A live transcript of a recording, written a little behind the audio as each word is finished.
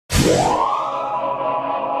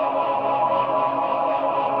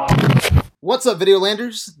What's up,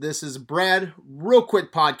 Videolanders? This is Brad. Real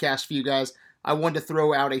quick podcast for you guys. I wanted to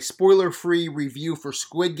throw out a spoiler-free review for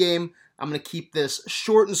Squid Game. I'm going to keep this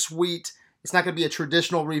short and sweet. It's not going to be a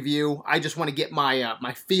traditional review. I just want to get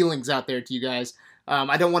my feelings out there to you guys.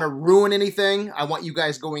 I don't want to ruin anything. I want you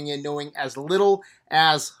guys going in knowing as little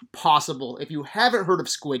as possible. If you haven't heard of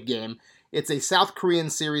Squid Game, it's a South Korean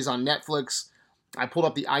series on Netflix. I pulled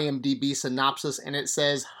up the IMDb synopsis and it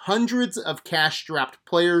says, hundreds of cash-strapped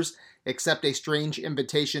players accept a strange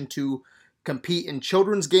invitation to compete in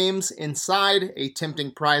children's games. Inside, a tempting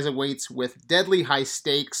prize awaits with deadly high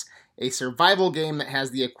stakes, a survival game that has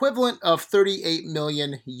the equivalent of 38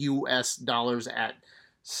 million US dollars at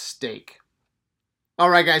stake. All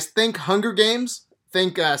right, guys, think Hunger Games,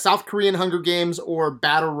 think South Korean Hunger Games or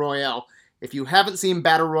Battle Royale. If you haven't seen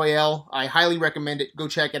Battle Royale, I highly recommend it. Go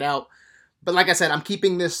check it out. But like I said, I'm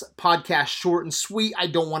keeping this podcast short and sweet. I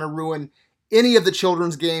don't want to ruin any of the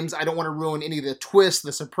children's games. I don't want to ruin any of the twists,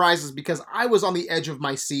 the surprises, because I was on the edge of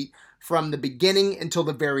my seat from the beginning until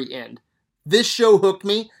the very end. This show hooked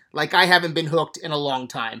me like I haven't been hooked in a long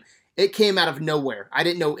time. It came out of nowhere. I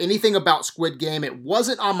didn't know anything about Squid Game. It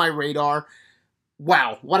wasn't on my radar.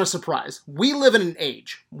 Wow, what a surprise. We live in an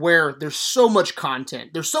age where there's so much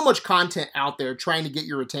content. There's so much content out there trying to get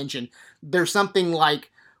your attention. There's something like,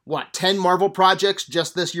 10 Marvel projects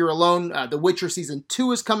just this year alone. The Witcher Season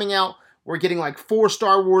 2 is coming out. We're getting like 4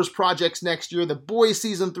 Star Wars projects next year. The Boys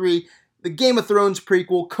Season 3, the Game of Thrones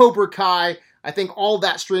prequel, Cobra Kai. I think all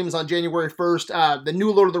that streams on January 1st. The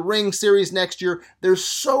new Lord of the Rings series next year. There's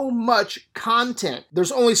so much content.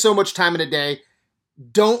 There's only so much time in a day.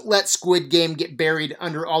 Don't let Squid Game get buried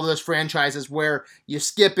under all those franchises where you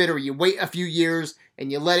skip it or you wait a few years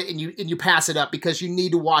and you let it and you pass it up because you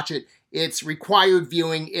need to watch it. It's required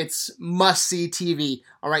viewing. It's must-see TV.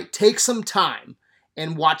 All right, take some time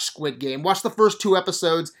and watch Squid Game. Watch the first 2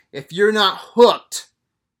 episodes. If you're not hooked,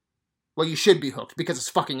 well, you should be hooked because it's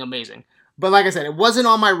fucking amazing. But like I said, it wasn't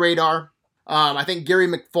on my radar. I think Gary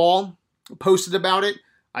McFall posted about it.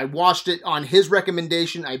 I watched it on his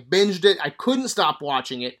recommendation. I binged it. I couldn't stop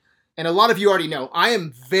watching it. And a lot of you already know, I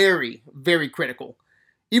am very, very critical.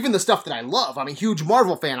 Even the stuff that I love. I'm a huge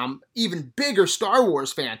Marvel fan. I'm even bigger Star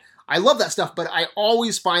Wars fan. I love that stuff, but I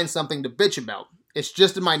always find something to bitch about. It's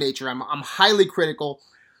just in my nature. I'm highly critical.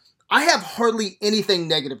 I have hardly anything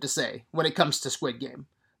negative to say when it comes to Squid Game.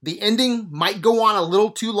 The ending might go on a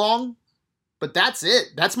little too long, but that's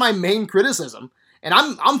it. That's my main criticism. And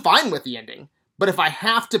I'm fine with the ending. But if I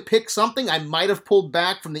have to pick something, I might have pulled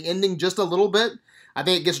back from the ending just a little bit. I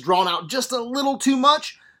think it gets drawn out just a little too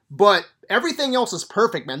much, but everything else is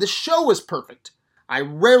perfect, man. This show is perfect. I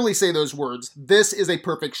rarely say those words. This is a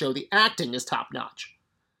perfect show. The acting is top-notch.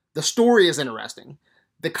 The story is interesting.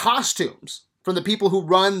 The costumes from the people who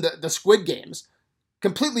run the Squid Games,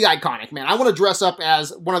 completely iconic, man. I want to dress up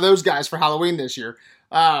as one of those guys for Halloween this year.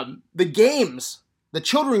 The games, the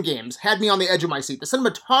children games, had me on the edge of my seat. The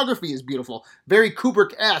cinematography is beautiful, very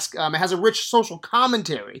Kubrick-esque. It has a rich social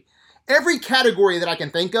commentary. Every category that I can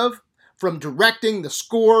think of, from directing, the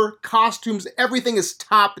score, costumes, everything is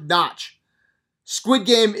top-notch. Squid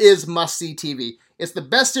Game is must-see TV. It's the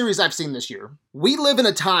best series I've seen this year. We live in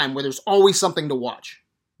a time where there's always something to watch.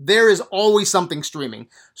 There is always something streaming.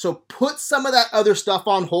 So put some of that other stuff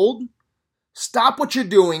on hold, stop what you're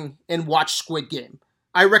doing, and watch Squid Game.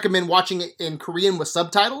 I recommend watching it in Korean with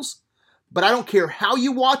subtitles, but I don't care how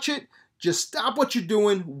you watch it. Just stop what you're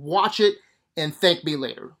doing, watch it, and thank me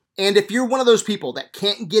later. And if you're one of those people that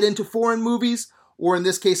can't get into foreign movies, or in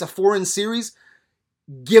this case, a foreign series,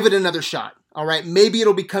 give it another shot. All right, maybe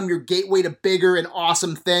it'll become your gateway to bigger and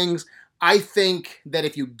awesome things. I think that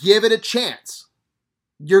if you give it a chance,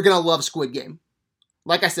 you're going to love Squid Game.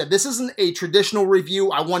 Like I said, this isn't a traditional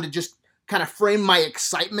review. I wanted to just kind of frame my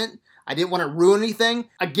excitement. I didn't want to ruin anything.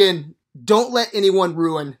 Again, don't let anyone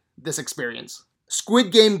ruin this experience.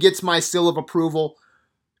 Squid Game gets my seal of approval.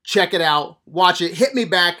 Check it out. Watch it. Hit me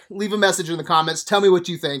back. Leave a message in the comments. Tell me what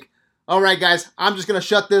you think. All right, guys, I'm just going to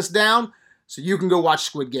shut this down so you can go watch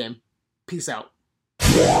Squid Game. Peace out.